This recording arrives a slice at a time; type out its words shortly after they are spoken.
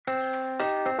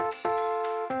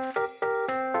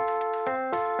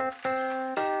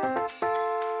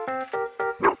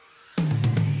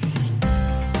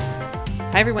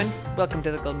Hi, everyone. Welcome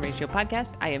to the Golden Ratio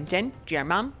Podcast. I am Jen, GR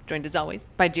Mom, joined as always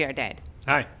by GR Dad.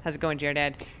 Hi. How's it going, GR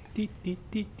Dad?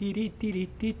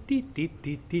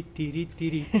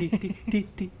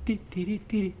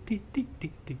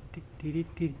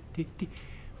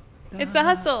 It's the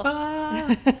hustle.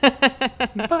 I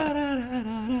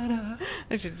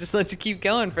should just let you keep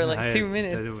going for like 2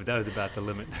 minutes. That was about the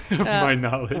limit of my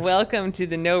knowledge. Welcome to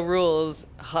the No Rules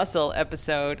Hustle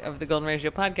episode of the Golden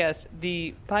Ratio Podcast,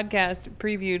 the podcast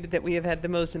previewed that we have had the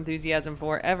most enthusiasm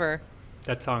for ever.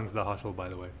 That song's The Hustle, by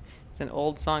the way. It's an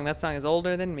old song. That song is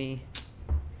older than me.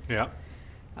 Yeah.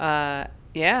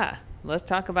 Yeah. Let's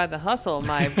talk about the hustle,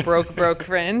 my broke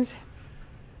friends.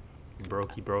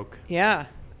 Brokey broke. Yeah.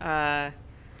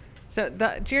 So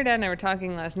GR Dad and I were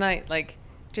talking last night, like,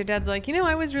 GR Dad's like,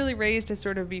 I was really raised to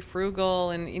sort of be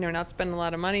frugal and, not spend a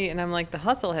lot of money. And I'm like, the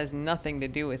hustle has nothing to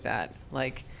do with that.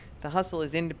 Like, the hustle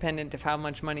is independent of how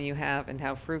much money you have and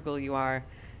how frugal you are.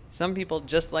 Some people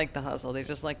just like the hustle. They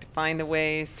just like to find the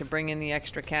ways to bring in the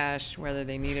extra cash, whether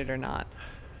they need it or not.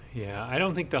 Yeah, I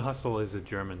don't think the hustle is a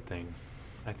German thing.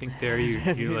 I think there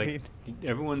you like,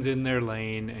 everyone's in their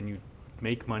lane and you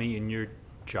make money in your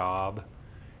job.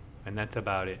 And that's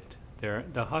about it.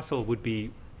 The hustle the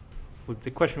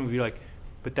question would be like,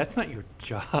 but that's not your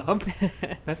job.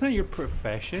 That's not your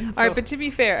profession. All right, but to be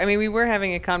fair, we were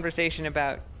having a conversation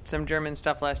about some German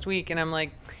stuff last week, and I'm like,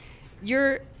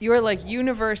 your like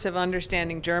universe of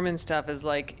understanding German stuff is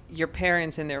like your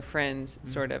parents and their friends,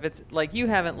 sort of. It's like you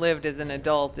haven't lived as an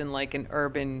adult in like an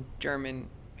urban German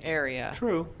area.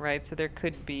 True. Right? So there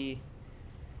could be...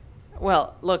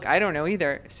 Well, look, I don't know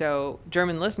either. So,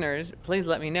 German listeners, please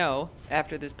let me know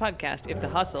after this podcast if the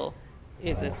hustle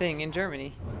is a thing in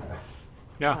Germany.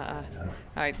 Yeah. All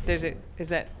right. Is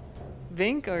that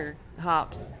Vink or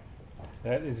Hops?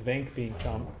 That is Venk being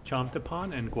chomped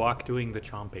upon and Guac doing the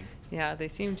chomping. Yeah, they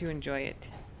seem to enjoy it.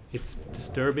 It's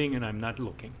disturbing and I'm not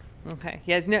looking. Okay.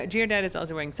 Yes. No. GR Dad is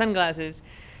also wearing sunglasses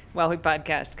while we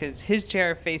podcast because his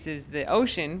chair faces the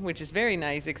ocean, which is very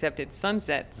nice, except it's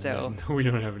sunset, so we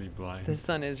don't have any blinds. The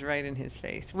sun is right in his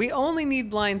face. We only need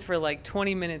blinds for like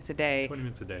 20 minutes a day. 20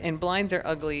 minutes a day. And blinds are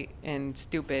ugly and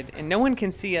stupid, and no one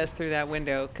can see us through that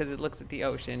window because it looks at the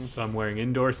ocean. So I'm wearing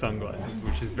indoor sunglasses,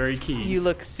 which is very key. You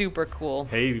look super cool.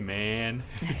 Hey, man.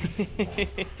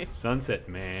 Sunset,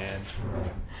 man.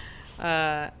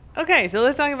 Okay, so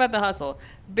let's talk about the hustle.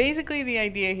 Basically, the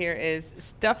idea here is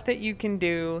stuff that you can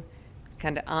do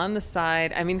kind of on the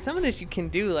side. Some of this you can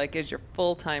do like as your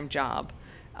full-time job.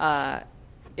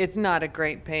 It's not a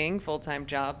great paying full-time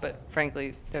job, but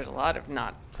frankly, there's a lot of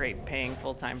not great paying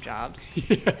full-time jobs.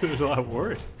 Yeah, there's a lot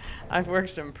worse. I've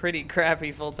worked some pretty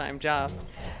crappy full-time jobs.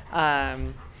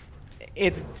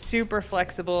 It's super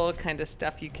flexible, kind of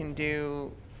stuff you can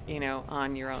do,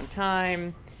 on your own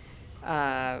time.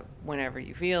 Whenever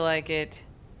you feel like it.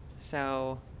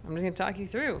 So I'm just going to talk you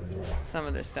through some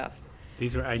of this stuff.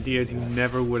 These are ideas you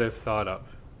never would have thought of.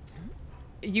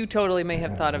 You totally may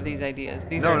have thought of these ideas.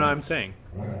 No, I'm saying.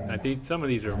 Some of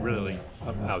these are really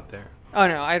out there. Oh,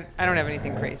 no, I don't have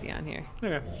anything crazy on here.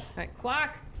 Okay. All right,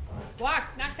 Guac,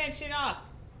 knock that shit off.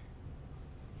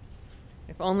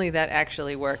 If only that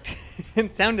actually worked.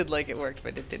 It sounded like it worked,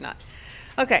 but it did not.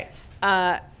 Okay,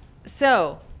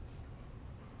 so...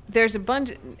 There's a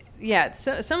bunch,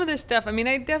 so some of this stuff,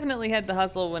 I definitely had the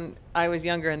hustle when I was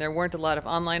younger and there weren't a lot of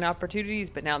online opportunities,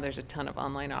 but now there's a ton of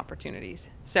online opportunities.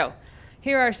 So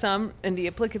here are some, and the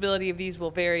applicability of these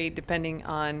will vary depending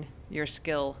on your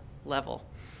skill level.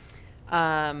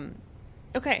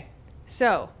 Okay,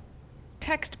 so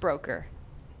text broker.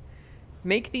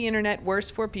 Make the internet worse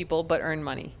for people, but earn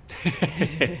money.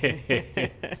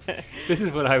 This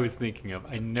is what I was thinking of.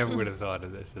 I never would have thought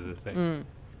of this as a thing.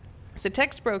 So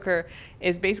Text Broker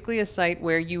is basically a site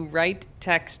where you write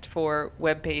text for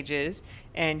web pages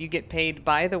and you get paid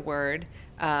by the word.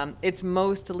 It's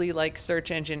mostly like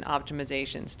search engine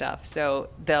optimization stuff. So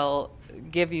they'll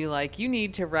give you like, you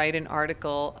need to write an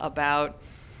article about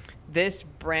this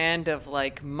brand of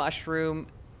like mushroom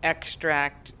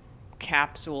extract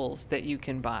capsules that you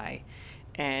can buy.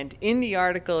 And in the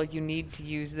article, you need to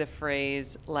use the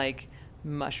phrase like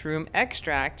mushroom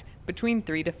extract between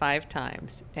 3 to 5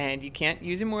 times, and you can't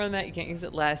use it more than that, you can't use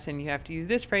it less, and you have to use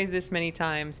this phrase this many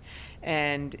times,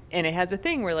 and it has a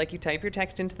thing where like you type your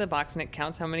text into the box and it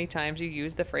counts how many times you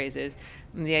use the phrases,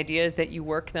 and the idea is that you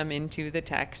work them into the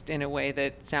text in a way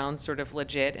that sounds sort of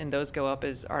legit, and those go up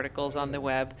as articles on the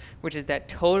web, which is that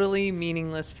totally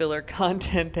meaningless filler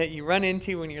content that you run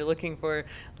into when you're looking for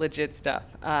legit stuff.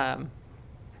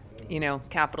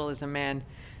 Capitalism, man,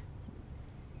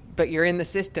 but you're in the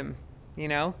system,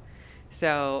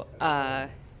 So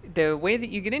the way that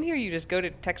you get in here, you just go to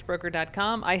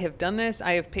textbroker.com. I have done this.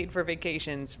 I have paid for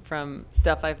vacations from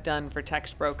stuff I've done for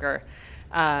TextBroker.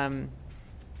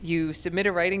 You submit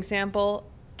a writing sample,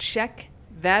 check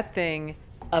that thing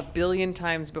a billion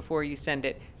times before you send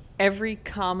it. Every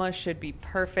comma should be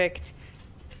perfect.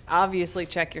 Obviously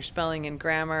check your spelling and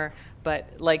grammar,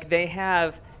 but like they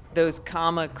have those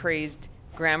comma crazed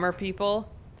grammar people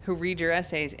who read your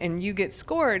essays, and you get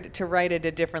scored to write at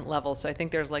a different level. So I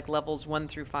think there's like levels 1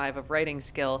 through 5 of writing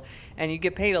skill, and you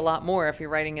get paid a lot more if you're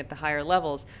writing at the higher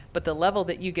levels. But the level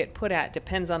that you get put at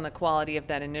depends on the quality of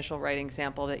that initial writing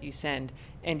sample that you send,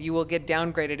 and you will get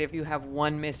downgraded if you have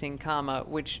one missing comma,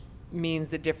 which means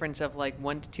the difference of like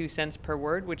 1 to 2 cents per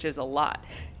word, which is a lot.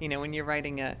 You know, when you're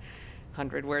writing a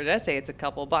 100-word essay, it's a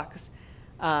couple bucks.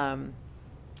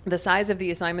 The size of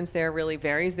the assignments there really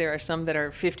varies. There are some that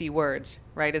are 50 words,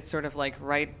 right? It's sort of like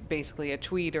write basically a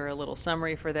tweet or a little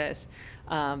summary for this.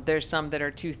 There's some that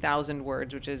are 2,000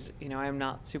 words, which is, you know, I'm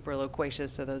not super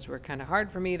loquacious, so those were kind of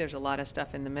hard for me. There's a lot of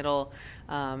stuff in the middle.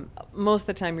 Most of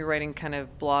the time you're writing kind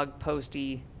of blog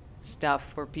posty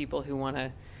stuff for people who want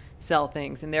to sell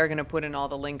things, and they're going to put in all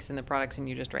the links and the products, and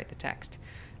you just write the text.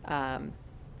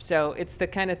 So it's the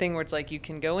kind of thing where it's like you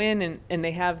can go in and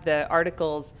they have the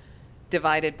articles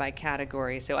divided by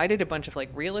category. So I did a bunch of like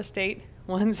real estate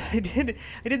ones. I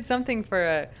did something for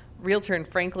a realtor in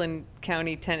Franklin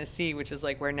County, Tennessee, which is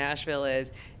like where Nashville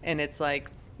is. And it's like,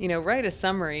 you know, write a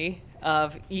summary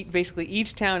of basically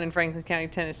each town in Franklin County,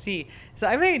 Tennessee. So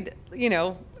I made, you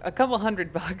know, a couple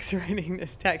 $100 writing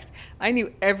this text. I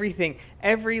knew everything,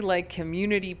 every like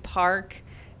community park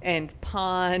and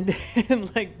pond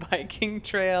and like biking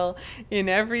trail in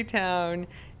every town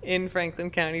in Franklin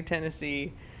County,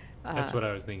 Tennessee. That's what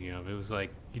I was thinking of. It was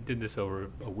like you did this over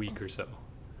a week or so.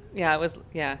 Yeah, it was.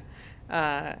 Yeah,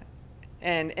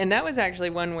 and that was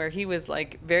actually one where he was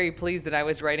like very pleased that I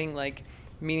was writing like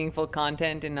meaningful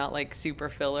content and not like super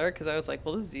filler, because I was like,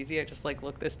 well, this is easy. I just like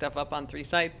look this stuff up on 3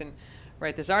 sites and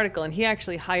write this article. And he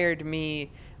actually hired me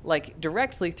like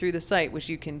directly through the site, which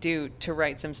you can do, to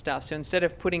write some stuff. So instead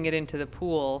of putting it into the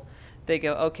pool, they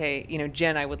go, okay, you know,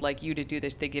 Jen, I would like you to do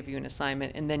this. They give you an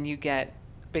assignment, and then you get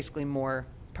basically more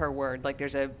per word. Like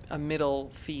there's a middle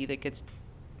fee that gets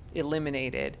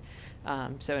eliminated,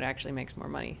 so it actually makes more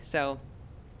money. So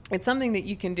it's something that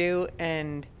you can do,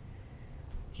 and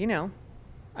you know,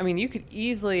 I mean, you could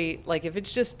easily, like if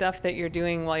it's just stuff that you're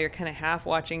doing while you're kind of half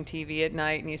watching TV at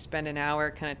night and you spend an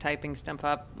hour kind of typing stuff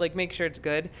up, like make sure it's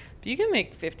good. But you can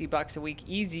make $50 a week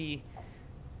easy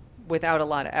without a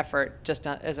lot of effort, just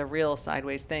as a real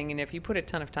sideways thing. And if you put a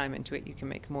ton of time into it, you can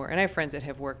make more. And I have friends that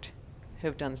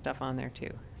have done stuff on there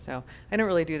too. So I don't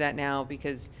really do that now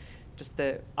because just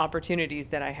the opportunities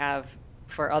that I have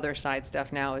for other side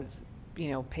stuff now is, you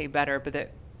know, pay better. But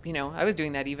that, you know, I was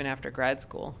doing that even after grad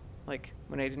school, like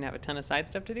when I didn't have a ton of side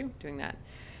stuff to do, doing that.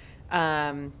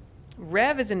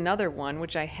 Rev is another one,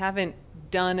 which I haven't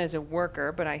done as a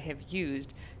worker, but I have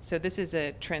used. So this is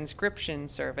a transcription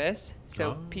service.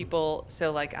 So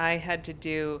so like I had to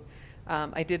do,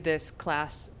 I did this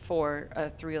class for a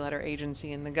 3-letter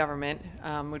agency in the government,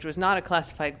 which was not a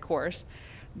classified course,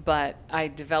 but I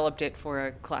developed it for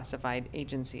a classified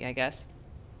agency, I guess.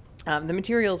 The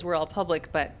materials were all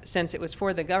public, but since it was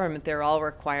for the government, they're all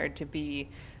required to be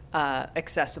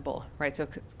accessible, right? So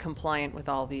compliant with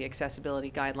all the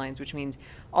accessibility guidelines, which means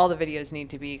all the videos need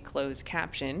to be closed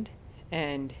captioned,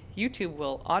 and YouTube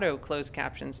will auto closed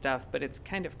caption stuff, but it's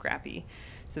kind of crappy.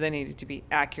 So they needed to be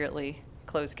accurately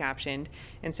closed captioned.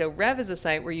 And so Rev is a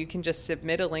site where you can just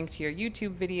submit a link to your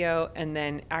YouTube video, and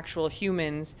then actual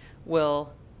humans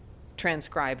will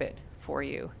transcribe it for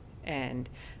you. And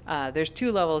there's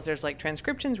 2 levels. There's like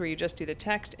transcriptions where you just do the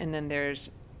text, and then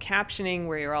there's captioning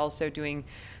where you're also doing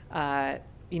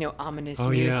you know, ominous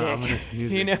music. Yeah, ominous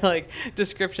music. You know, like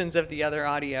descriptions of the other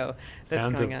audio that's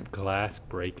Sounds going of on. Glass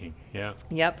breaking. Yeah.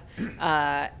 Yep.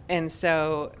 And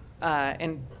so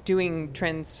and doing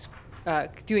captioning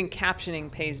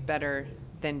pays better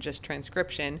than just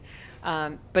transcription.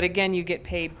 But again, you get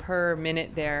paid per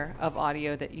minute there of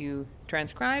audio that you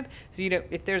transcribe. So you don't,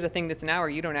 if there's a thing that's an hour,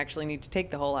 you don't actually need to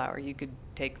take the whole hour. You could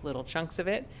take little chunks of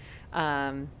it.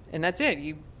 And that's it.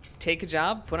 You take a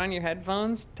job, put on your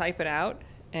headphones, type it out,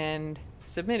 and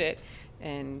submit it.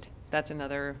 And that's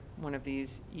another one of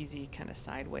these easy kind of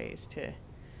side ways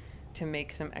to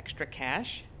make some extra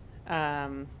cash.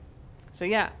 So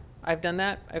yeah, I've done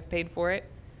that. I've paid for it.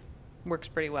 Works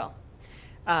pretty well.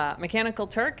 Mechanical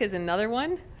Turk is another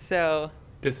one. So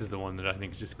this is the one that I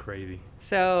think is just crazy.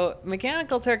 So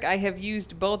Mechanical Turk, I have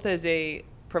used both as a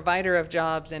provider of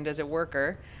jobs and as a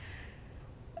worker.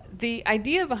 The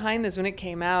idea behind this when it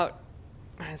came out,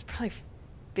 it's probably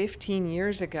 15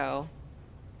 years ago.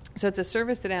 So it's a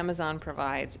service that Amazon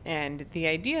provides, and the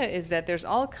idea is that there's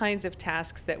all kinds of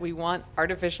tasks that we want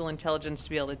artificial intelligence to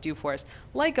be able to do for us,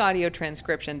 like audio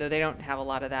transcription, though they don't have a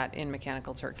lot of that in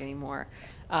Mechanical Turk anymore.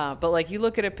 But like you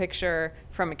look at a picture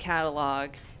from a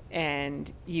catalog,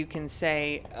 and you can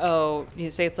say, oh, you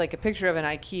say it's like a picture of an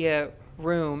IKEA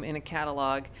room in a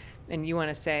catalog, and you want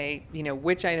to say, you know,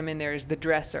 which item in there is the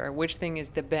dresser, which thing is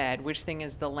the bed, which thing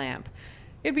is the lamp.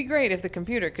 It'd be great if the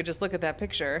computer could just look at that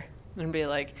picture and be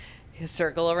like,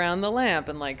 circle around the lamp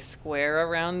and like square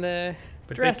around the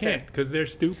dresser. But they can't, because they're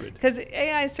stupid. Because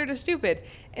AI is sort of stupid.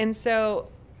 And so,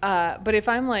 but if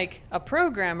I'm like a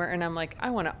programmer and I'm like, I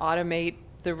want to automate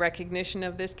the recognition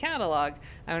of this catalog,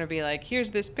 I want to be like, here's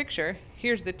this picture,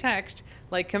 here's the text,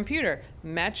 like computer,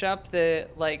 match up the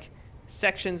like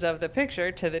sections of the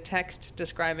picture to the text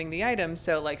describing the item,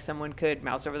 so like someone could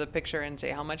mouse over the picture and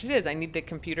say how much it is. I need the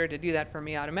computer to do that for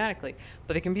me automatically,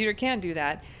 but the computer can't do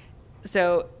that.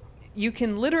 So you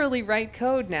can literally write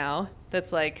code now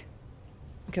that's like,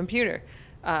 computer,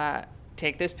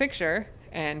 take this picture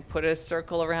and put a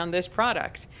circle around this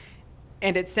product,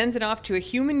 and it sends it off to a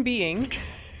human being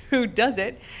who does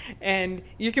it, and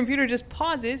your computer just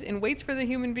pauses and waits for the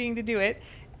human being to do it,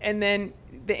 and then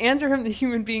the answer from the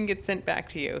human being gets sent back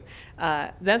to you.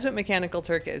 That's what Mechanical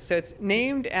Turk is. So it's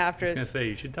named after... I was going to say,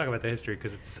 you should talk about the history,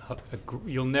 because it's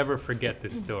you'll never forget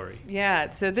this story.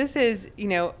 Yeah, so this is, you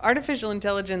know, artificial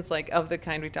intelligence, like of the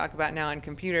kind we talk about now on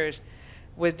computers,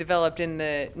 was developed in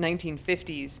the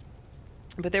 1950s.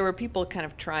 But there were people kind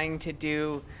of trying to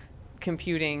do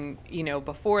computing, you know,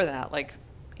 before that, like,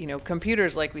 you know,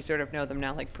 computers like we sort of know them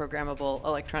now, like programmable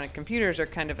electronic computers, are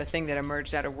kind of a thing that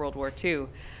emerged out of World War II.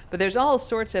 But there's all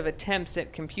sorts of attempts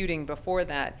at computing before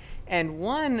that. And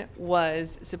one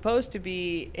was supposed to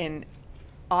be an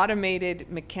automated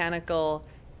mechanical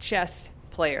chess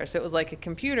player. So it was like a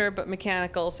computer, but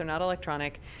mechanical, so not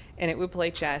electronic. And it would play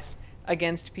chess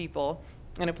against people.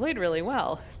 And it played really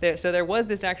well. So there was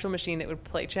this actual machine that would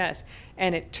play chess.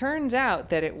 And it turns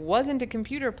out that it wasn't a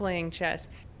computer playing chess.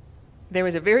 There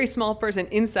was a very small person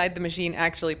inside the machine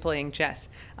actually playing chess.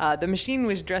 The machine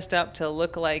was dressed up to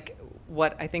look like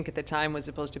what I think at the time was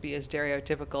supposed to be a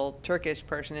stereotypical Turkish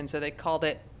person, and so they called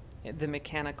it the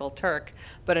Mechanical Turk,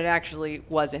 but it actually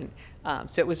wasn't.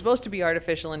 So it was supposed to be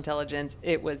artificial intelligence.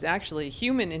 It was actually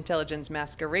human intelligence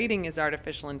masquerading as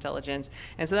artificial intelligence,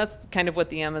 and so that's kind of what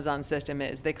the Amazon system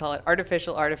is. They call it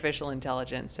artificial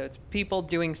intelligence. So it's people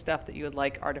doing stuff that you would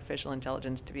like artificial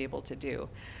intelligence to be able to do.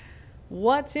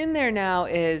 What's in there now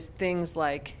is things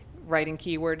like writing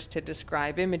keywords to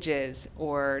describe images,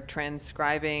 or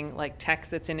transcribing like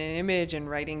text that's in an image and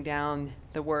writing down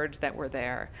the words that were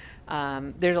there.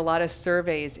 There's a lot of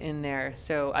surveys in there.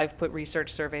 So I've put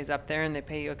research surveys up there, and they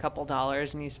pay you a couple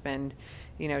dollars, and you spend,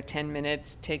 you know, 10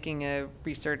 minutes taking a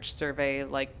research survey,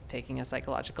 like taking a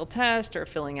psychological test or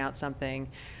filling out something.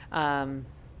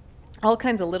 All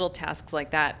kinds of little tasks like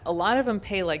that. A lot of them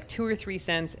pay like 2 or 3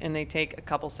 cents, and they take a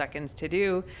couple seconds to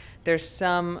do. There's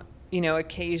some, you know,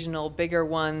 occasional bigger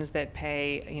ones that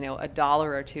pay, you know, $1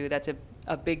 or $2. That's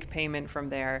a big payment from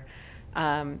there.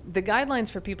 The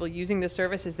guidelines for people using the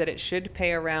service is that it should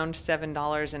pay around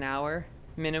 $7 an hour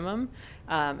minimum.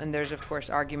 And there's, of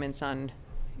course, arguments on,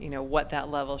 you know, what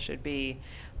that level should be.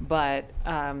 But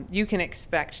you can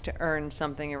expect to earn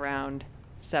something around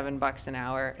 $7 an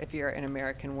hour if you're an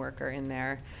American worker in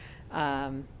there,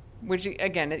 which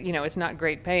again, you know, it's not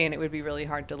great pay, and it would be really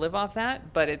hard to live off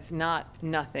that, but it's not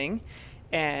nothing.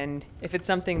 And if it's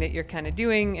something that you're kind of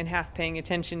doing and half paying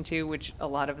attention to, which a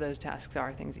lot of those tasks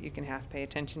are things that you can half pay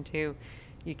attention to,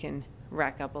 you can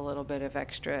rack up a little bit of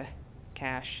extra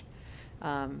cash.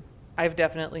 I've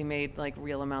definitely made like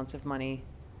real amounts of money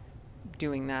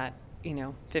doing that, you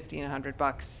know, $50 and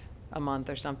 $100 a month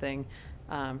or something.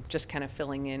 Just kind of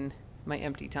filling in my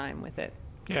empty time with it.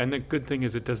 Yeah, and the good thing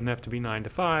is it doesn't have to be 9 to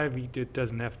 5. It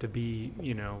doesn't have to be,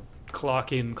 you know,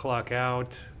 clock in, clock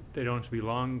out. They don't have to be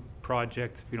long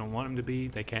projects. If you don't want them to be,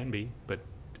 they can be, but it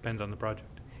depends on the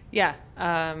project. Yeah,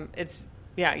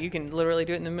 you can literally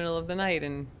do it in the middle of the night,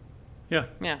 and yeah.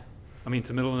 I mean, it's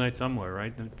the middle of the night somewhere,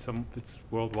 right? It's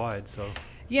worldwide, so.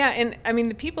 Yeah, and I mean,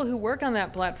 the people who work on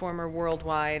that platform are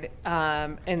worldwide,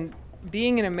 and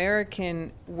being an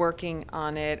American working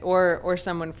on it, or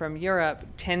someone from Europe,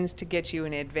 tends to get you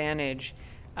an advantage,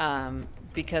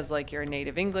 because like you're a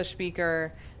native English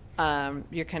speaker,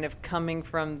 you're kind of coming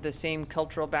from the same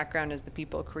cultural background as the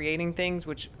people creating things,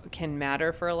 which can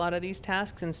matter for a lot of these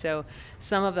tasks. And so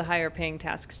some of the higher paying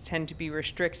tasks tend to be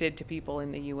restricted to people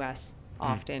in the U.S.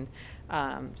 often.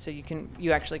 So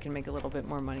you actually can make a little bit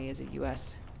more money as a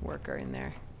U.S. worker in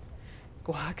there.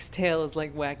 Guac's tail is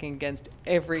like whacking against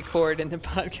every cord in the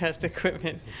podcast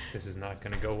equipment. This is not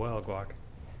going to go well, Guac.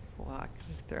 Guac,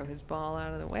 just throw his ball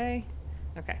out of the way.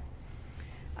 Okay.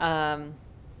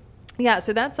 Yeah,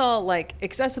 so that's all like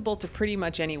accessible to pretty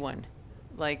much anyone.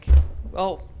 Like,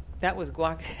 oh, that was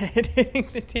Guac's head hitting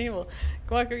the table.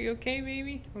 Guac, are you okay,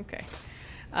 baby? Okay.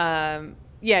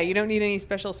 Yeah, you don't need any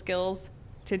special skills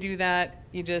to do that.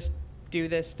 You just do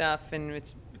this stuff, and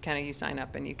it's kind of you sign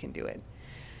up and you can do it.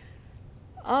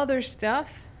 Other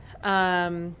stuff,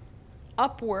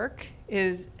 Upwork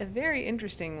is a very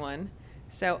interesting one.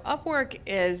 So Upwork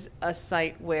is a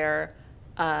site where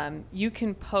you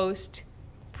can post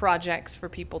projects for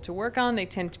people to work on. They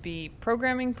tend to be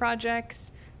programming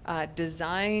projects,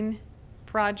 design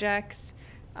projects,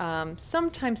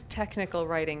 sometimes technical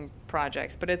writing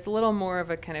projects, but it's a little more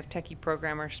of a kind of techie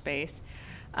programmer space.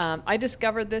 I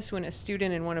discovered this when a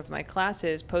student in one of my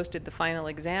classes posted the final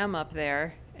exam up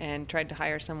there and tried to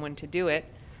hire someone to do it,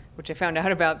 which I found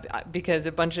out about because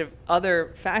a bunch of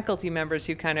other faculty members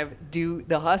who kind of do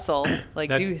the hustle, like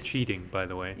That's cheating, by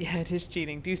the way. Yeah, it is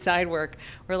cheating. Do side work.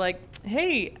 We're like,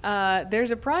 hey,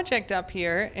 there's a project up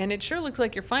here, and it sure looks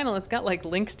like your final. It's got like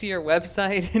links to your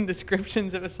website and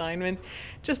descriptions of assignments.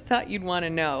 Just thought you'd want to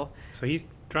know. So he's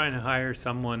trying to hire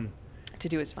someone to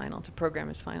do his final, to program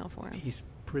his final for him.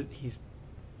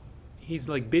 He's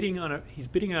like bidding out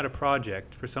a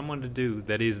project for someone to do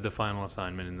that is the final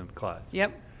assignment in the class.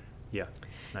 Yep. Yeah.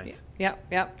 Nice.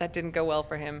 Yep. That didn't go well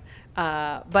for him.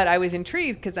 But I was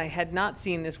intrigued because I had not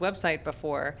seen this website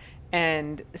before.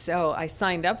 And so I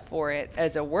signed up for it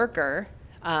as a worker.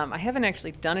 I haven't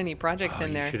actually done any projects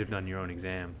in there. You should have done your own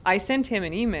exam. I sent him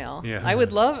an email. Yeah. I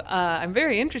would love, I'm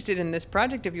very interested in this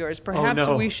project of yours. Perhaps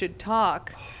we should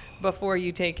talk before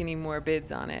you take any more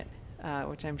bids on it.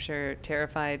 Which I'm sure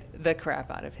terrified the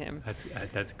crap out of him.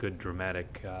 That's good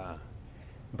dramatic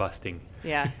busting.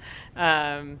 Yeah.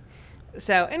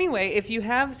 So anyway, if you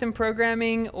have some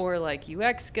programming or like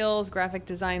UX skills, graphic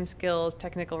design skills,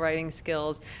 technical writing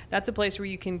skills, that's a place where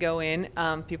you can go in.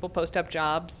 People post up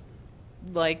jobs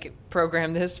like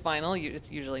program this final.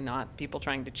 It's usually not people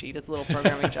trying to cheat. It's little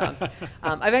programming jobs.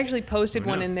 I've actually posted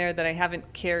one in there that I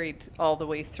haven't carried all the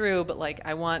way through, but like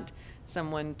I want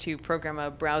someone to program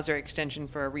a browser extension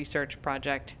for a research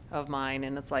project of mine,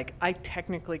 and it's like I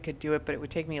technically could do it, but it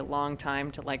would take me a long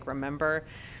time to like remember.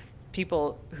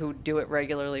 People who do it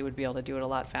regularly would be able to do it a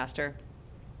lot faster.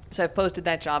 So I've posted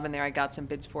that job in there. I got some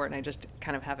bids for it, and I just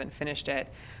kind of haven't finished it.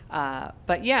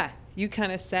 But yeah, you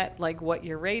kind of set like what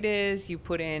your rate is. You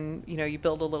put in, you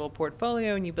build a little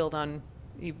portfolio, and you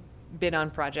bid on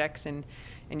projects, and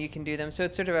you can do them. So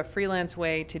it's sort of a freelance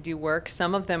way to do work.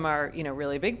 Some of them are,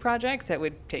 really big projects that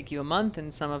would take you a month,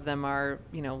 and some of them are,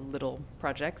 little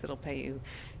projects that'll pay you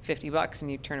 $50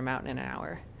 and you turn them out in an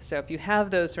hour. So if you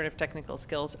have those sort of technical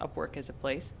skills, Upwork is a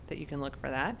place that you can look for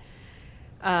that.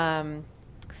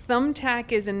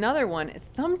 Thumbtack is another one.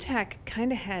 Thumbtack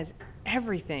kind of has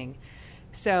everything.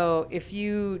 So if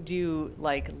you do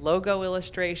like logo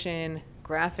illustration,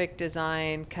 graphic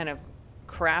design, kind of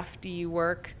crafty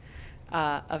work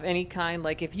of any kind,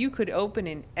 like if you could open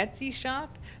an Etsy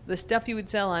shop, the stuff you would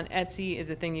sell on Etsy is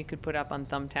a thing you could put up on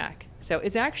Thumbtack. So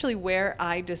it's actually where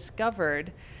I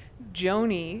discovered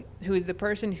Joni, who is the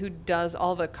person who does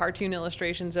all the cartoon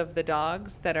illustrations of the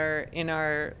dogs that are in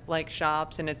our like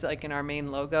shops, and it's like in our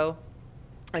main logo,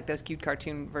 like those cute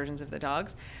cartoon versions of the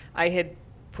dogs. I had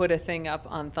put a thing up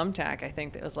on Thumbtack, I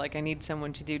think, that was like, I need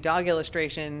someone to do dog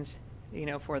illustrations,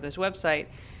 for this website,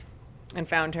 and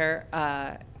found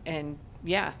her, and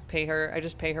yeah, pay her. I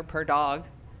just pay her per dog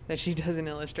that she does an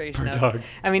illustration per of. Dog.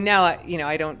 I mean, now,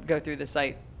 I don't go through the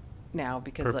site now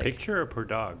because per picture or per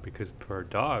dog? Because per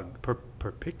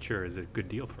picture is a good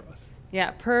deal for us.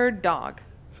 Yeah, per dog.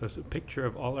 So a picture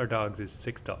of all our dogs is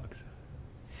 6 dogs.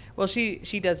 Well, she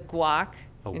does Guac.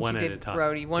 And one at a time.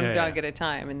 Brody, one dog at a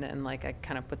time, and then like I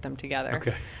kind of put them together.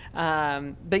 Okay.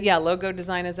 But yeah, logo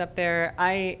design is up there.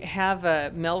 I have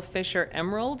a Mel Fisher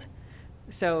Emerald.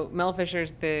 So Mel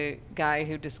Fisher's the guy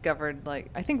who discovered, like,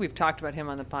 I think we've talked about him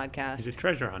on the podcast. He's a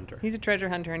treasure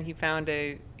hunter. And he found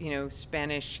a,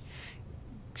 Spanish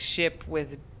ship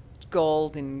with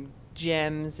gold and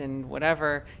gems and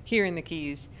whatever here in the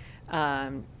Keys.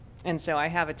 And so I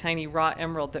have a tiny raw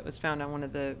emerald that was found on one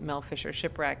of the Mel Fisher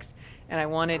shipwrecks, and I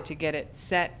wanted to get it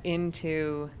set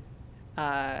into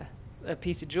a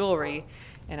piece of jewelry.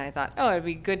 And I thought, it'd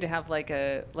be good to have like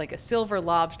a silver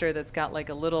lobster that's got like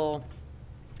a little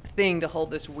thing to hold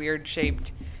this weird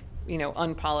shaped,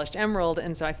 unpolished emerald.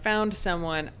 And so I found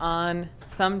someone on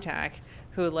Thumbtack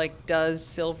who like does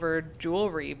silver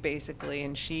jewelry basically,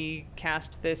 and she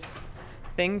cast this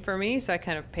thing for me. So I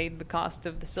kind of paid the cost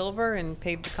of the silver and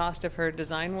paid the cost of her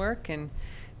design work. And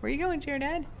where are you going,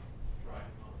 Jared?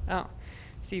 Oh,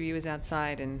 CB was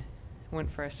outside and went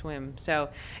for a swim. So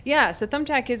yeah, so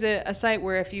Thumbtack is a site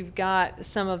where if you've got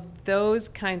some of those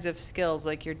kinds of skills,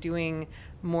 like you're doing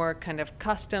more kind of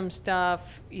custom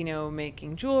stuff, you know,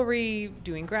 making jewelry,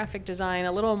 doing graphic design,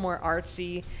 a little more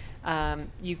artsy,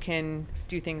 you can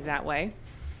do things that way.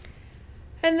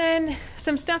 And then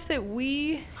some stuff that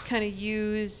we kind of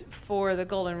use for the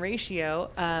golden ratio.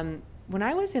 When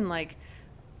I was in like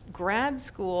grad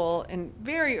school and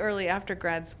very early after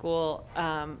grad school,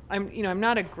 I'm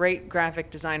not a great graphic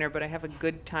designer, but I have a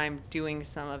good time doing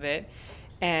some of it.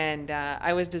 And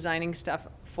I was designing stuff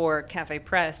for Cafe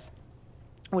Press,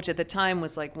 which at the time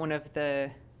was like one of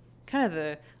the kind of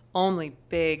the only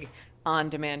big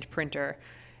on-demand printer.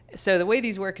 So the way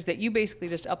these work is that you basically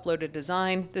just upload a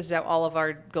design. This is how all of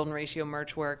our golden ratio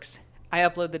merch works. I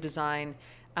upload the design,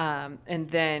 and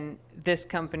then this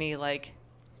company like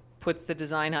puts the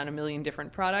design on a million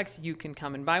different products. You can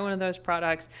come and buy one of those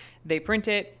products. They print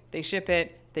it, they ship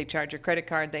it, they charge your credit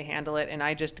card, they handle it, and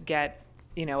I just get,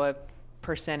 you know, a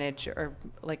percentage or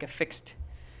like a fixed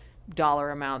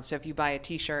dollar amount. So if you buy a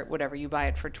t-shirt, whatever, you buy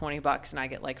it for $20 and I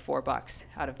get like $4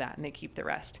 out of that, and they keep the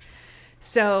rest.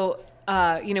 So,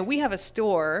 we have a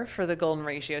store for the golden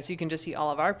ratio, so you can just see all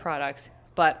of our products,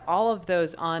 but all of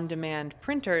those on-demand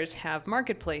printers have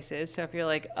marketplaces. So if you're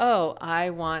like, oh, I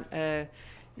want a,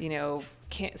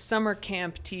 summer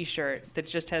camp t-shirt that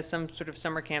just has some sort of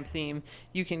summer camp theme,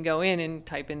 you can go in and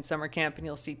type in summer camp and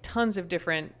you'll see tons of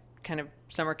different kind of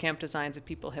summer camp designs that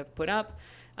people have put up.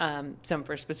 Some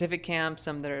for specific camps,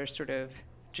 some that are sort of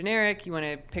generic. You want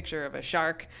a picture of a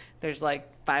shark, there's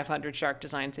like 500 shark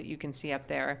designs that you can see up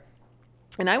there.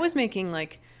 And I was making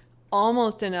like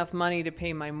almost enough money to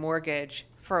pay my mortgage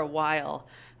for a while,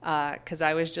 because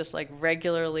I was just like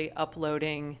regularly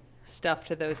uploading stuff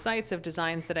to those sites of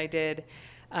designs that I did.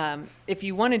 If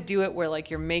you want to do it where like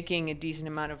you're making a decent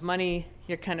amount of money,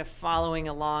 you're kind of following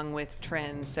along with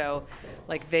trends. So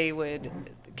like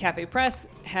Cafe Press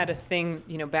had a thing,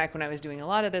 back when I was doing a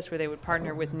lot of this, where they would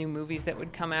partner with new movies that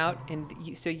would come out, and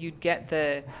so you'd get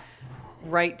the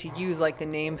right to use like the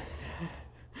name.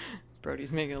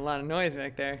 Brody's making a lot of noise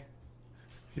back there.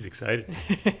 He's excited.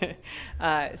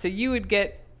 So you would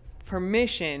get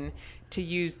permission to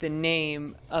use the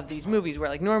name of these movies, where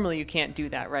like normally you can't do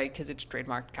that, right? Because it's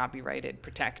trademarked, copyrighted,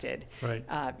 protected. Right.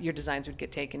 Your designs would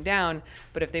get taken down.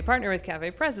 But if they partner with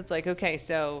Cafe Press, it's like, okay,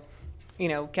 so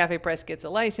Cafe Press gets a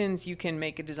license. You can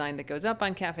make a design that goes up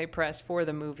on Cafe Press for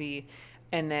the movie,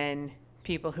 and then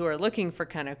people who are looking for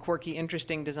kind of quirky,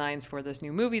 interesting designs for this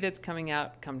new movie that's coming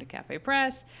out come to Cafe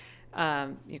Press.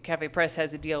 Cafe Press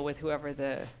has a deal with whoever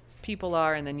the people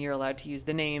are, and then you're allowed to use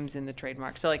the names and the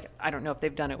trademark. So like, I don't know if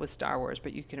they've done it with Star Wars,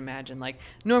 but you can imagine like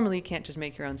normally you can't just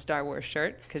make your own Star Wars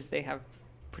shirt because they have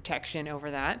protection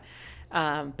over that.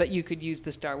 But you could use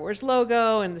the Star Wars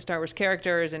logo and the Star Wars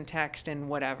characters and text and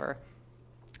whatever,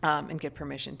 and get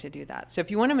permission to do that. So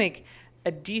if you want to make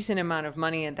a decent amount of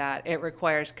money in that, it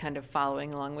requires kind of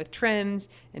following along with trends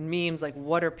and memes, like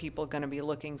what are people going to be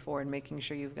looking for, and making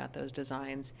sure you've got those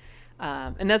designs.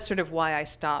 And that's sort of why I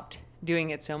stopped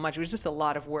doing it so much. It was just a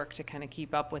lot of work to kind of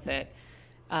keep up with it.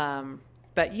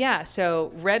 But yeah,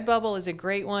 so Redbubble is a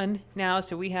great one now.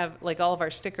 So we have like all of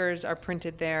our stickers are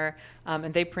printed there,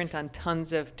 and they print on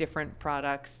tons of different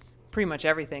products, pretty much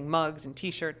everything, mugs and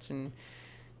t-shirts and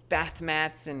bath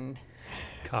mats and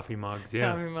coffee mugs,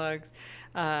 yeah. Coffee mugs,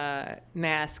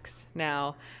 masks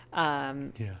now.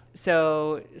 Yeah.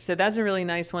 So that's a really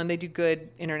nice one. They do good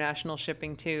international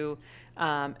shipping too.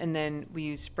 And then we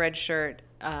use Spreadshirt,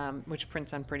 which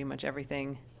prints on pretty much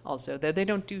everything also. They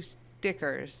don't do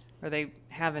stickers, or they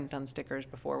haven't done stickers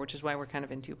before, which is why we're kind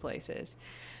of in two places.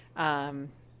 And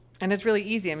it's really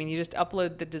easy. I mean, you just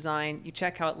upload the design, you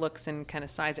check how it looks and kind of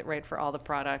size it right for all the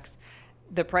products.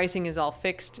 The pricing is all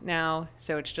fixed now,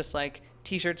 so it's just like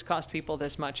t-shirts cost people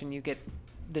this much and you get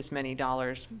this many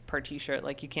dollars per t-shirt.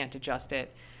 Like you can't adjust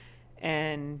it.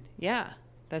 And yeah,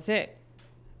 that's it.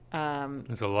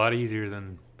 It's a lot easier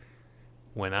than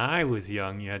when I was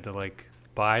young. You had to like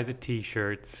buy the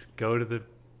t-shirts, go to the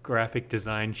graphic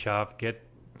design shop, get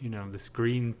the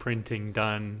screen printing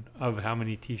done of how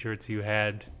many t-shirts you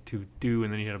had to do,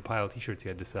 and then you had a pile of t-shirts you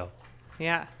had to sell.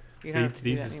 Yeah. You don't have to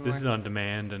do that anymore. This is on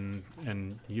demand,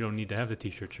 and you don't need to have the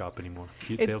t-shirt shop anymore.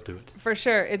 They'll do it. For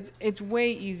sure. It's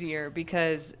way easier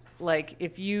because like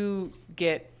if you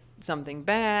get something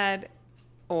bad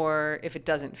or if it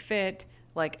doesn't fit,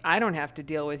 like I don't have to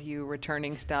deal with you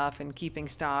returning stuff and keeping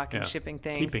stock and shipping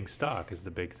things. Keeping stock is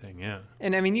the big thing, yeah.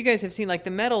 And I mean, you guys have seen like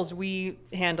the metals we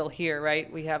handle here, right?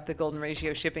 We have the Golden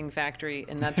Ratio shipping factory,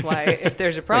 and that's why if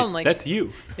there's a problem, Wait, like that's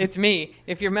you. It's me.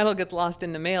 If your metal gets lost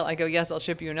in the mail, I go, yes, I'll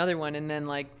ship you another one, and then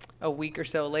like a week or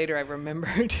so later, I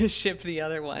remember to ship the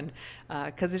other one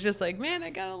because it's just like, man, I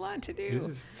got a lot to do. It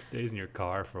just stays in your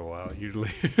car for a while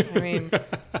usually. I mean,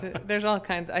 there's all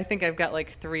kinds. I think I've got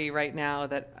like 3 right now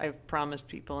that I've promised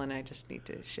people, and I just need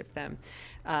to ship them.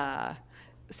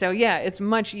 So yeah, it's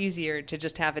much easier to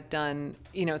just have it done,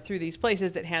 through these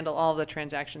places that handle all the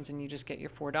transactions, and you just get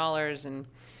your $4, and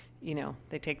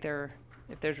they take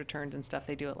if there's returns and stuff,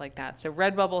 they do it like that. So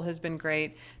Redbubble has been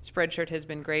great. Spreadshirt has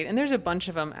been great, and there's a bunch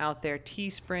of them out there.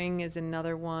 Teespring is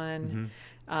another one,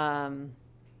 and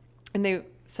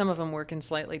some of them work in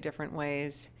slightly different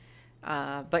ways.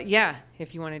 But yeah,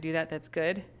 if you want to do that, that's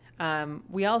good.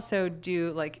 We also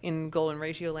do, like in Golden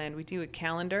Ratio land, we do a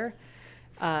calendar.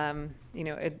 And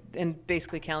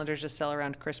basically calendars just sell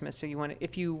around Christmas. So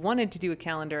if you wanted to do a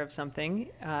calendar of something,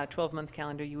 12-month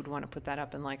calendar, you would want to put that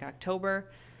up in like October.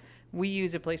 We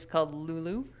use a place called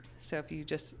Lulu. So if you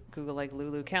just Google like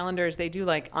Lulu calendars, they do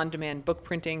like on-demand book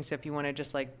printing. So if you want to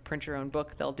just like print your own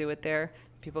book, they'll do it there.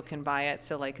 People can buy it.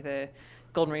 So like the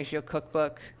Golden Ratio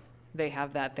cookbook, they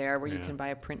have that there where you can buy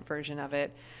a print version of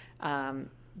it.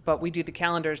 But we do the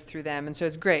calendars through them. And so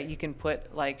it's great. You can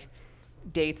put like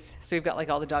dates. So we've got like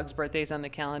all the dogs' birthdays on the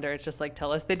calendar. It's just like,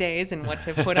 tell us the days and what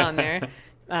to put on there.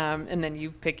 And then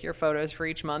you pick your photos for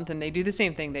each month, and they do the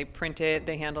same thing. They print it,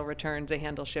 they handle returns, they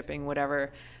handle shipping,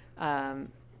 whatever. And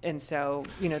so,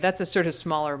 that's a sort of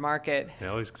smaller market. They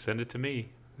always send it to me.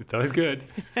 It's always good.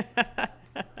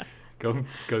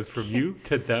 Goes from you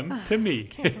to them to me.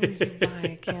 I can't believe you buy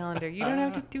a calendar. You don't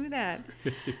have to do that.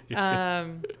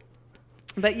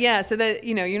 But yeah, so that,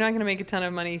 you're not going to make a ton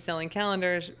of money selling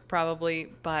calendars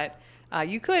probably, but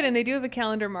you could, and they do have a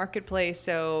calendar marketplace.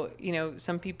 So,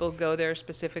 some people go there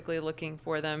specifically looking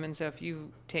for them. And so if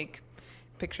you take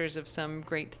pictures of some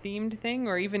great themed thing,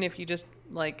 or even if you just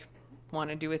like want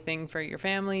to do a thing for your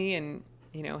family and,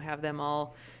 have them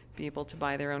all be able to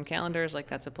buy their own calendars, like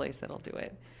that's a place that'll do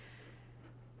it.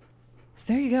 So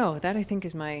there you go. That I think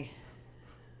is my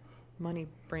money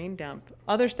brain dump.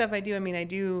 Other stuff I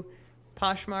do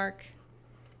Poshmark,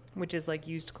 which is like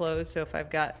used clothes. So if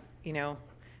I've got,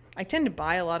 I tend to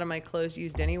buy a lot of my clothes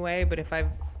used anyway, but if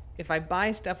I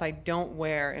buy stuff I don't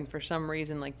wear and for some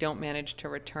reason like don't manage to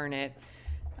return it,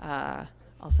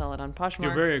 I'll sell it on Poshmark.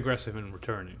 You're very aggressive in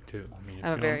returning too.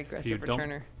 I'm a very aggressive returner.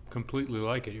 Don't completely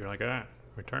like it, you're like,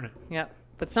 return it. Yep.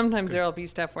 But sometimes there'll be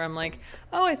stuff where I'm like,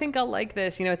 oh, I think I'll like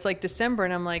this. It's like December,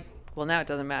 and I'm like, well, now it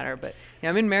doesn't matter. But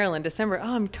I'm in Maryland, December.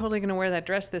 Oh, I'm totally going to wear that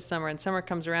dress this summer. And summer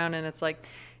comes around, and it's like,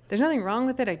 there's nothing wrong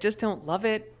with it. I just don't love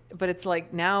it. But it's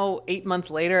like now 8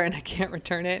 months later, and I can't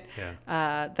return it.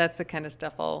 Yeah. That's the kind of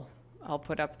stuff I'll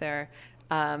put up there.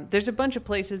 There's a bunch of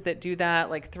places that do that.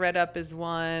 Like ThreadUp is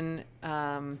one.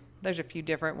 There's a few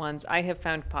different ones. I have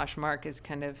found Poshmark is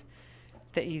kind of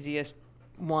the easiest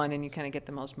one, and you kind of get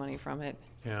the most money from it.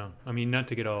 Yeah. Not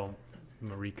to get all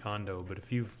Marie Kondo, but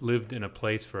if you've lived in a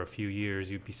place for a few years,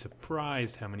 you'd be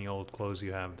surprised how many old clothes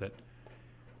you have that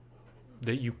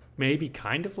you maybe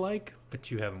kind of like, but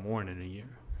you haven't worn in a year.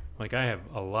 Like I have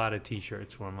a lot of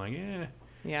T-shirts where I'm like,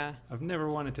 yeah, I've never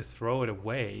wanted to throw it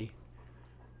away,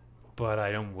 but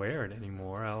I don't wear it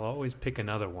anymore. I'll always pick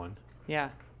another one. Yeah.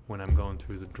 When I'm going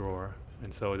through the drawer.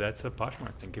 And so that's a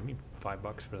Poshmark thing. Give me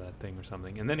 $5 for that thing or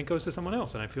something. And then it goes to someone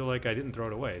else, and I feel like I didn't throw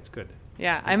it away. It's good.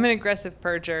 Yeah, I'm an aggressive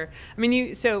purger.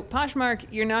 So Poshmark,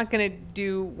 you're not going to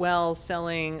do well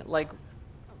selling like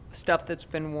stuff that's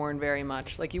been worn very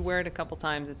much. Like you wear it a couple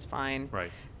times, it's fine.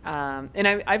 Right. And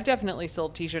I've definitely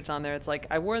sold T-shirts on there. It's like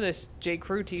I wore this J.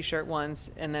 Crew T-shirt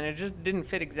once, and then it just didn't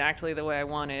fit exactly the way I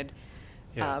wanted.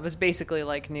 Yeah. It was basically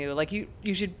like new. Like you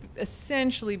should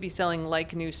essentially be selling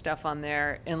like new stuff on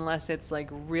there unless it's like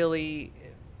really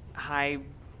high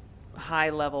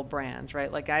level brands,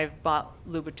 right? Like I've bought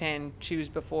Louboutin shoes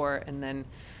before and then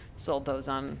sold those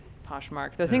on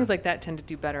Poshmark. Though things like that tend to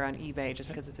do better on eBay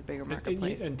just because it's a bigger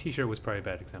marketplace. And T-shirt was probably a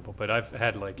bad example, but I've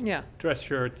had like dress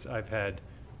shirts. I've had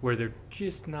where they're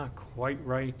just not quite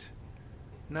right.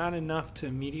 Not enough to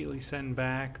immediately send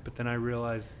back, but then I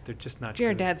realized they're just not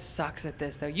Your good. dad sucks at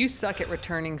this, though. You suck at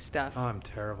returning stuff. Oh, I'm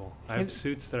terrible. I have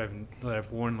suits that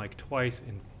I've worn like twice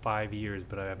and 5 years,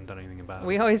 but I haven't done anything about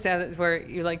We it. always have this where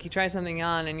you try something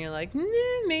on and you're like, nah,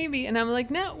 maybe. And I'm like,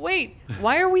 no, wait,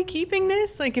 why are we keeping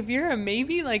this? Like, if you're a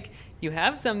maybe, like, you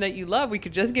have some that you love, we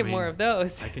could just get more of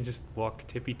those. I can just walk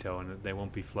tippy-toe and they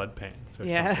won't be flood pants or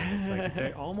Yeah. something. It's like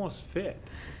they almost fit.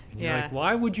 And you're Yeah. like,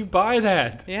 why would you buy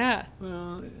that? Yeah.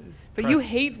 Well, it's But you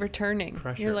hate returning.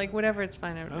 pressure. You're like, whatever, it's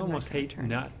fine. I almost hate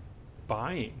not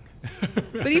buying.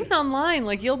 But even online,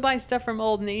 like, you'll buy stuff from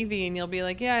Old Navy and you'll be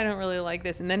like, yeah, I don't really like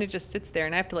this. And then it just sits there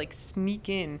and I have to like sneak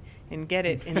in and get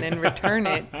it and then return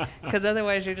it. Because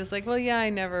otherwise you're just like, well, yeah, I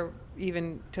never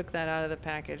even took that out of the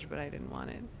package, but I didn't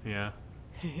want it. Yeah.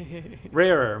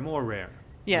 Rarer, more rare.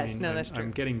 Yes, no, that's I'm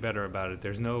true. getting better about it.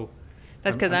 There's no...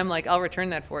 That's because I'm like, I'll return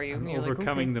that for you. I'm And you're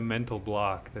overcoming like, the mental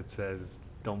block that says,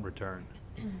 don't return.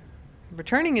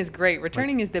 returning is great.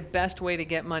 Returning is the best way to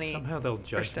get money. Somehow they'll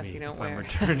judge stuff me you don't if wear. I'm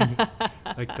returning.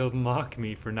 Like they'll mock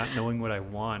me for not knowing what I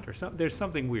want or something. There's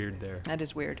something weird there. That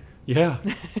is weird. Yeah.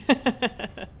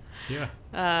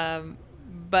 Yeah.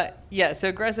 But yeah, so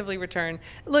aggressively return.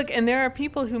 Look, and there are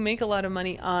people who make a lot of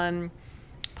money on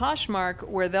Poshmark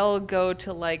where they'll go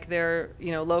to like their,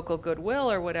 local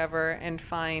Goodwill or whatever and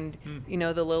find,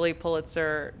 the Lily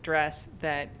Pulitzer dress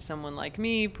that someone like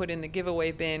me put in the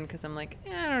giveaway bin because I'm like,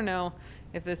 I don't know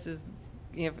if this is,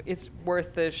 if it's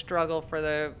worth the struggle for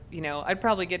the, I'd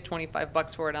probably get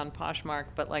 $25 for it on Poshmark,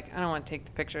 but like I don't want to take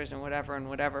the pictures and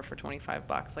whatever for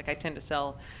 $25. Like I tend to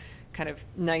sell kind of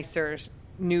nicer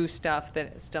new stuff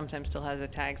that sometimes still has the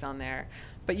tags on there.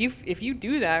 But if you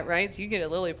do that, right, so you get a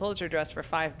Lily Pulitzer dress for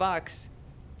 $5,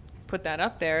 put that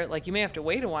up there, like you may have to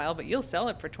wait a while, but you'll sell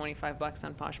it for $25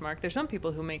 on Poshmark. There's some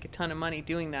people who make a ton of money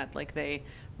doing that. Like they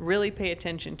really pay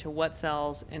attention to what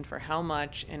sells and for how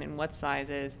much and in what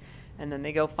sizes, and then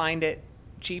they go find it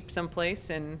cheap someplace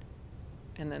and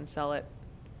then sell it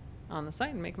on the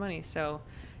site and make money. So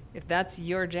if that's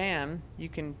your jam, you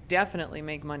can definitely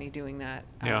make money doing that.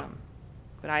 Yeah.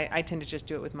 But I tend to just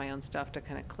do it with my own stuff to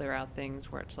kind of clear out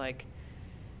things where it's like,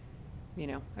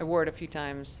 I wore it a few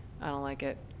times, I don't like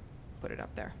it, put it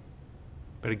up there.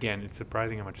 But again, it's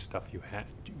surprising how much stuff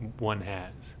one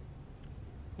has.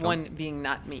 One being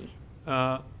not me.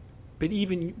 But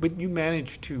you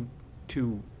manage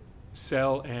to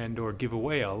sell and or give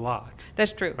away a lot.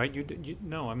 That's true. Right?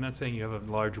 No, I'm not saying you have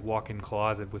a large walk-in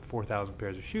closet with 4,000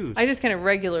 pairs of shoes. I just kind of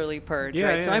regularly purge, Yeah,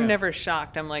 right? yeah, So I'm yeah. never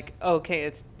shocked. I'm like,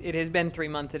 okay, it has been 3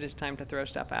 months. It is time to throw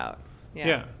stuff out.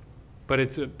 Yeah.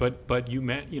 But you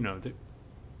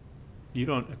you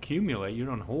don't accumulate, you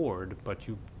don't hoard, but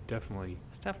you definitely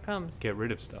Stuff comes. get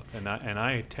rid of stuff. And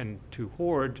I tend to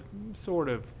hoard, sort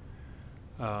of.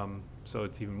 So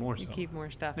it's even more so. You keep more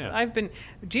stuff. Yeah.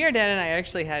 Giordad and I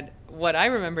actually had what I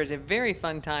remember is a very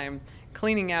fun time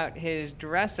cleaning out his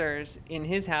dressers in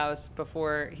his house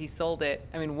before he sold it.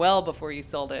 I mean, well before you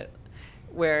sold it,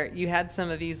 where you had some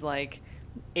of these like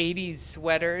 80s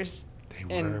sweaters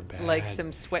They and were bad. like some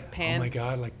sweatpants. Oh my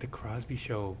God, like the Crosby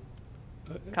Show.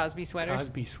 Cosby sweaters.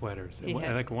 Cosby sweaters. He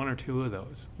had- Like one or two of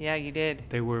those. Yeah, you did.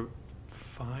 They were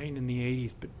fine in the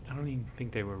 80s, but I don't even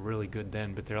think they were really good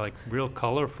then. But they're like real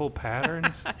colorful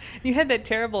patterns. You had that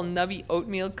terrible nubby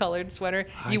oatmeal colored sweater.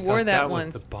 I You wore thought that was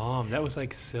once. the bomb. That was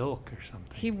like silk or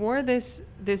something. He wore this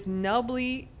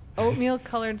nubbly oatmeal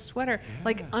colored sweater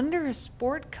like Yeah. under a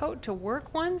sport coat to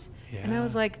work once, and I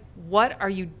was Yeah. like, what are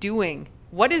you doing?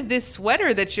 What is this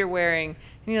sweater that you're wearing?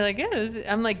 And you're like,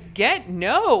 I'm like,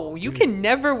 no, you Dude. can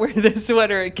never wear this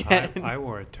sweater again. I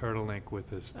wore a turtleneck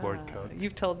with a sport coat.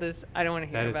 You've told this, I don't want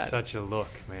to hear That is about such a look,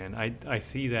 man. I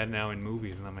see that now in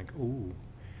movies, and I'm like, ooh,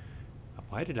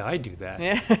 why did I do that?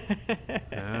 it.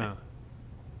 Yeah.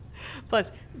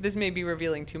 Plus, this may be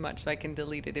revealing too much, so I can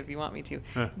delete it if you want me to.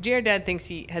 Huh. Giordad thinks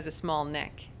he has a small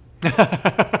neck.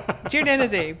 Giordad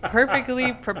has a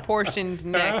perfectly proportioned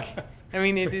neck. I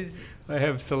mean, it is. I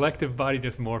have selective body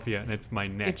dysmorphia, and it's my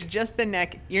neck. It's just the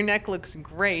neck. Your neck looks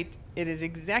great. It is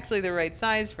exactly the right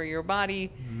size for your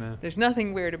body. No. There's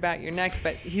nothing weird about your neck,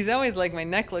 but he's always like, my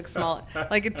neck looks small.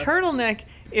 Like a turtleneck,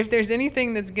 if there's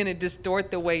anything that's going to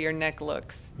distort the way your neck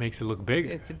looks, Makes it look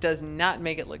bigger. it does not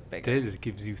make it look bigger. It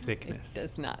gives you thickness. It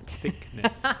does not.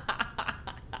 Thickness.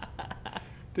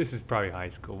 This is probably high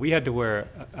school. We had to wear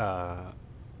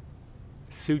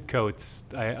suit coats.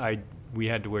 We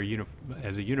had to wear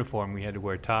as a uniform. We had to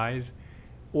wear ties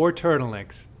or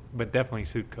turtlenecks, but definitely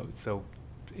suit coats. So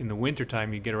in the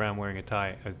wintertime, you get around wearing a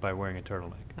tie by wearing a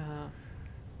turtleneck.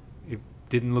 It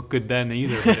didn't look good then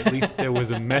either, but at least there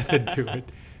was a method to it.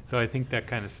 So I think that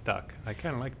kind of stuck. I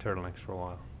kind of liked turtlenecks for a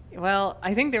while. Well,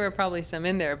 I think there were probably some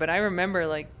in there, but I remember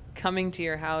like coming to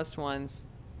your house once.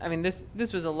 I mean, this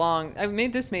was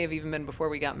this may have even been before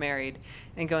we got married,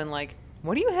 and going like,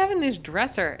 what do you have in this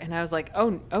dresser? And I was like,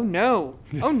 oh no,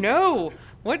 oh no,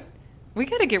 what? We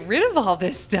got to get rid of all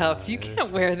this stuff. You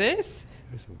can't wear this.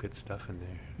 There's some good stuff in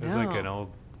there. There's like an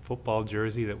old football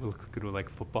jersey that looks good with like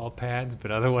football pads, but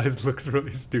otherwise looks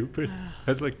really stupid.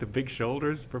 Has like the big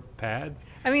shoulders for pads.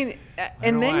 I mean,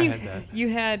 and then you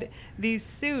had these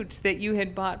suits that you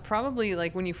had bought probably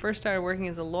like when you first started working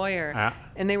as a lawyer,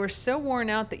 and they were so worn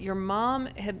out that your mom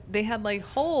had like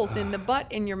holes in the butt,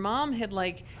 and your mom had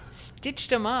like stitched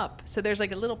them up. So there's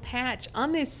like a little patch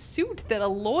on this suit that a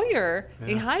lawyer,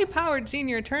 a high-powered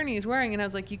senior attorney, is wearing, and I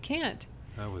was like, you can't.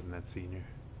 I wasn't that senior.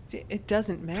 It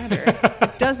doesn't matter.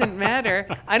 It doesn't matter.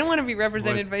 I don't want to be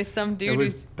represented by some dude. It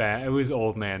was bad. It was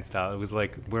old man style. It was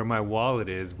like where my wallet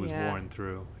was worn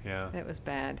through. Yeah. It was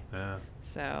bad. Yeah.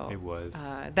 So it was.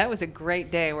 That was a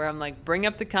great day where I'm like, bring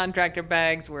up the contractor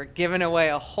bags. We're giving away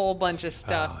a whole bunch of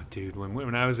stuff. Oh, dude.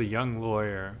 When I was a young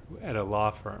lawyer at a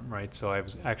law firm, right? So I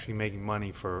was actually making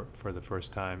money for the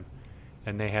first time,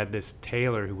 and they had this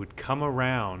tailor who would come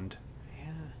around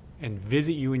and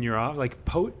visit you in your office,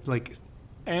 like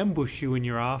ambush you in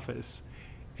your office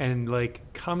and like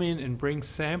come in and bring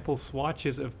sample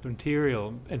swatches of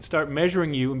material and start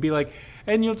measuring you and be like,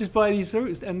 and you'll just buy these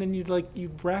suits, and then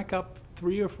you'd rack up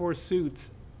 3 or 4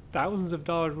 suits, thousands of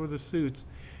dollars worth of suits,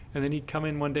 and then he'd come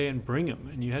in one day and bring them,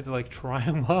 and you had to like try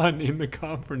them on in the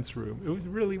conference room. It was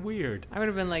really weird. I would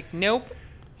have been like, nope.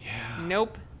 Yeah.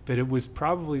 Nope. But it was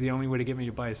probably the only way to get me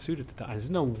to buy a suit at the time. There's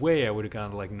no way I would have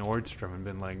gone to like Nordstrom and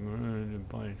been like, I'm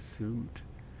gonna buy a suit.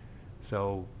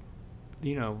 So,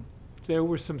 there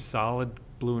were some solid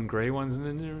blue and gray ones, and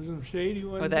then there were some shady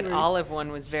ones. Oh, that olive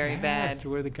one was very bad. So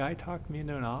where the guy talked me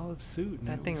into an olive suit.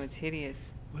 That thing was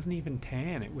hideous. It wasn't even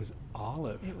tan. It was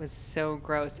olive. It was so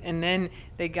gross. And then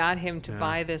they got him to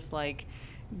buy this, like,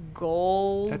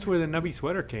 gold. That's where the nubby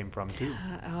sweater came from, too.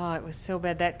 Oh, it was so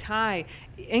bad. That tie.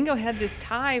 Ingo had this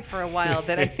tie for a while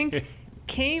that I think...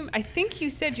 I think you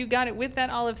said you got it with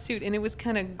that olive suit, and it was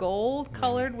kind of gold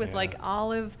colored with like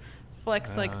olive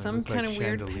flecks, like some kind of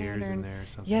weird pattern. In there or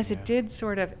something, yes, it did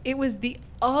sort of. It was the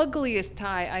ugliest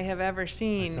tie I have ever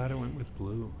seen. I thought it went with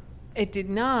blue. It did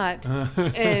not.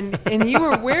 and you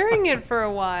were wearing it for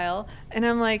a while, and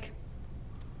I'm like,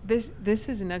 this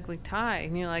is an ugly tie.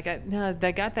 And you're like, no,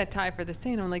 I got that tie for this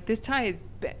thing. And I'm like, this tie is,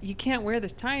 you can't wear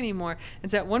this tie anymore.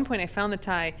 And so at one point I found the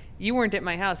tie. You weren't at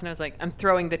my house, and I was like, I'm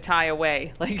throwing the tie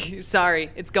away. Like,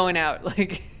 sorry, it's going out.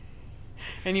 Like,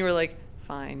 and you were like,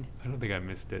 fine. I don't think I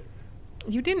missed it.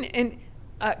 You didn't. And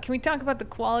can we talk about the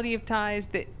quality of ties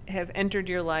that have entered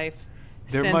your life?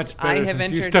 They're much better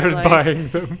since you started buying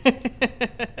them.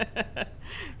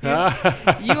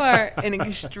 You are an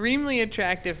extremely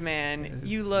attractive man. Yes,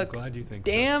 you look glad you think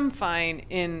damn fine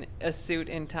in a suit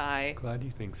and tie. Glad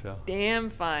you think so. Damn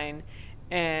fine.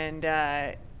 And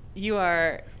you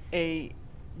are a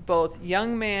both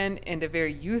young man and a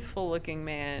very youthful looking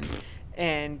man.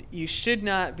 And you should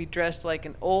not be dressed like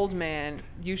an old man.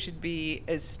 You should be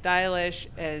as stylish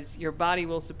as your body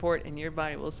will support, and your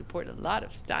body will support a lot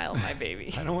of style, my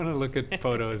baby. I don't want to look at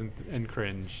photos and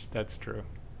cringe. That's true.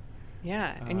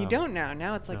 Yeah, and you don't now.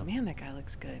 Now it's like, man, that guy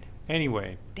looks good.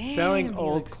 Anyway, Damn, selling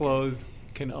old clothes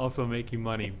can also make you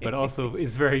money, but also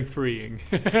is very freeing.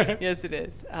 Yes, it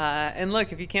is. And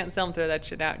look, if you can't sell them, throw that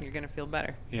shit out, and you're going to feel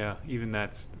better. Yeah, even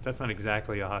that's not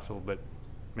exactly a hustle, but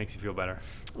makes you feel better.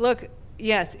 Look,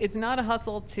 yes, it's not a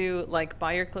hustle to like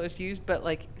buy your clothes used, but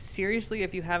like seriously,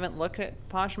 if you haven't looked at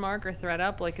Poshmark or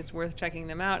ThredUp, like it's worth checking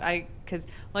them out. Because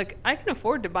like I can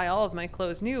afford to buy all of my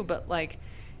clothes new, but like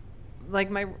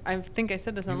I think I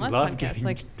said this on last podcast. Getting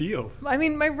like deals. I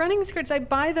mean, my running skirts, I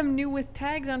buy them new with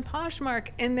tags on Poshmark,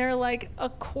 and they're like a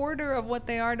quarter of what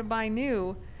they are to buy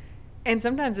new. And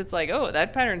sometimes it's like, oh,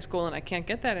 that pattern's cool, and I can't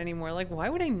get that anymore. Like, why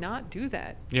would I not do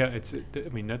that? Yeah, that's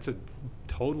a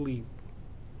totally.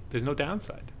 There's no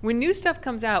downside. When new stuff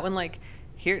comes out, when like,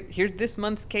 here's this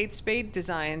month's Kate Spade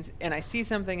designs, and I see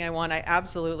something I want, I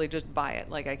absolutely just buy it.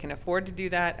 Like, I can afford to do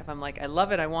that. If I'm like, I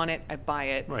love it, I want it, I buy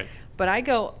it. Right. But I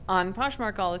go on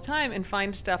Poshmark all the time and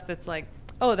find stuff that's like,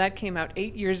 oh, that came out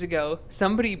 8 years ago.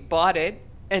 Somebody bought it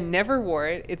and never wore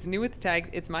it. It's new with the tag.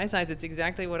 It's my size. It's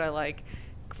exactly what I like.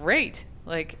 Great.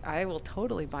 Like, I will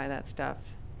totally buy that stuff.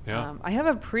 Yeah. I have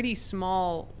a pretty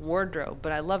small wardrobe,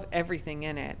 but I love everything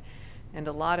in it. And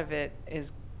a lot of it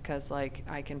is because, like,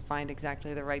 I can find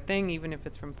exactly the right thing, even if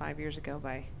it's from 5 years ago,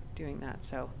 by doing that.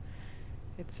 So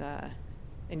it's,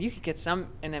 and you could get some,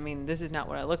 and I mean, this is not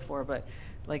what I look for, but,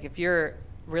 like, if you're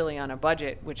really on a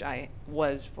budget, which I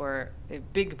was for a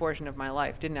big portion of my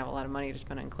life, didn't have a lot of money to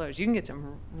spend on clothes, you can get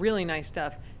some really nice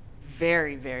stuff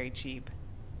very, very cheap.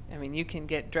 I mean, you can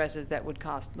get dresses that would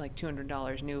cost, like,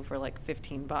 $200 new for, like,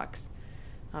 $15.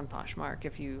 on Poshmark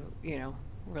if you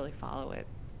really follow it.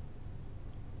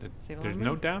 There's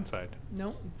no downside.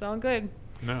 No, it's all good.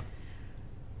 No.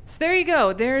 So there you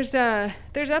go. There's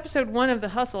episode 1 of The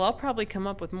Hustle. I'll probably come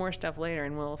up with more stuff later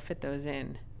and we'll fit those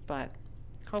in. But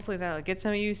hopefully that'll get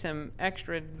some of you some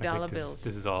extra dollar bills.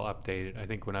 This is all updated. I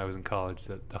think when I was in college,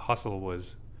 the hustle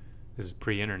this is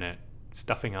pre-internet,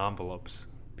 stuffing envelopes.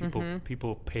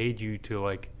 People paid you to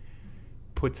like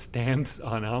put stamps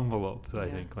on envelopes. I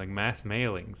think like mass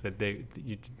mailings that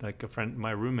like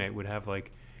my roommate would have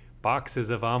like boxes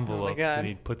of envelopes and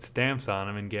he'd put stamps on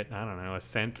them and get, I don't know, a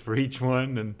cent for each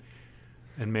one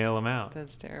and mail them out.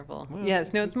 That's terrible. Well,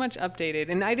 yes, it's much updated.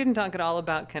 And I didn't talk at all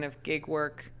about kind of gig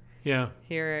work. Yeah.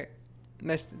 Here,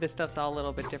 this stuff's all a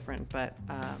little bit different, but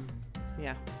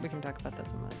yeah, we can talk about that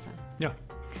some other time. Yeah.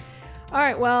 All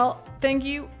right, well, thank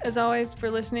you, as always, for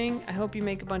listening. I hope you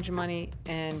make a bunch of money,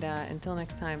 and until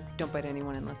next time, don't bite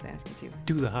anyone unless they ask you to.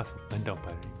 Do the hustle and don't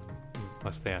bite anyone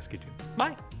unless they ask you to.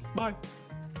 Bye. Bye.